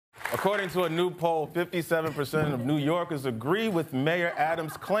According to a new poll, 57% of New Yorkers agree with Mayor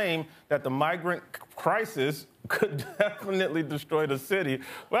Adams' claim that the migrant crisis could definitely destroy the city.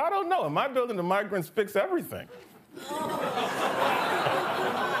 Well, I don't know. In my building, the migrants fix everything.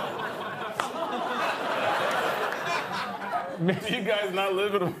 You guys not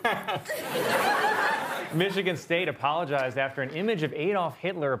living around. Michigan State apologized after an image of Adolf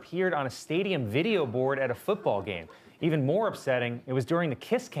Hitler appeared on a stadium video board at a football game. Even more upsetting, it was during the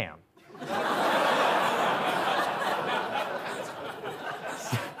kiss cam.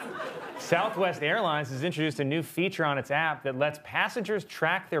 Southwest Airlines has introduced a new feature on its app that lets passengers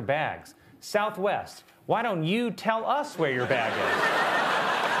track their bags. Southwest, why don't you tell us where your bag is?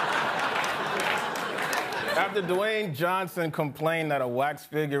 After Dwayne Johnson complained that a wax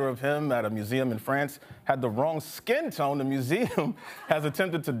figure of him at a museum in France had the wrong skin tone, the museum has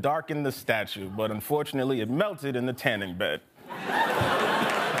attempted to darken the statue, but unfortunately it melted in the tanning bed.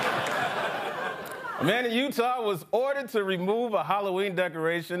 A man in Utah was ordered to remove a Halloween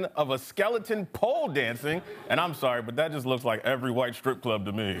decoration of a skeleton pole dancing, and I'm sorry, but that just looks like every white strip club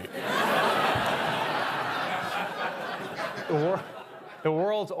to me. The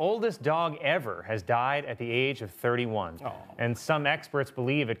world's oldest dog ever has died at the age of 31. Aww. And some experts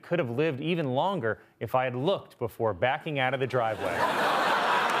believe it could have lived even longer if I had looked before backing out of the driveway.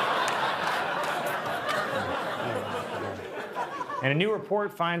 And a new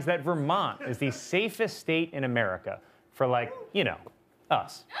report finds that Vermont is the safest state in America for, like, you know,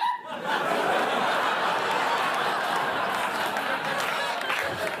 us.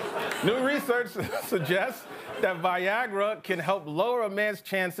 New research suggests that Viagra can help lower a man's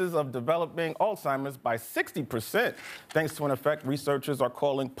chances of developing Alzheimer's by 60%, thanks to an effect researchers are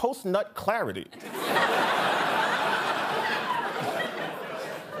calling post-nut clarity.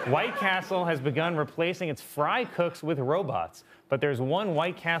 White Castle has begun replacing its fry cooks with robots. But there's one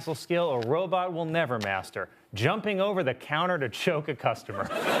White Castle skill a robot will never master: jumping over the counter to choke a customer.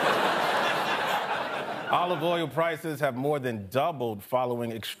 Olive oil prices have more than doubled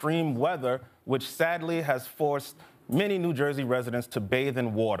following extreme weather, which sadly has forced many New Jersey residents to bathe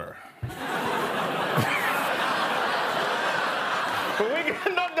in water. But we get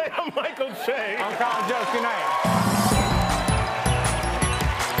an update on Michael Che. I'm Colin, Jost. Good night.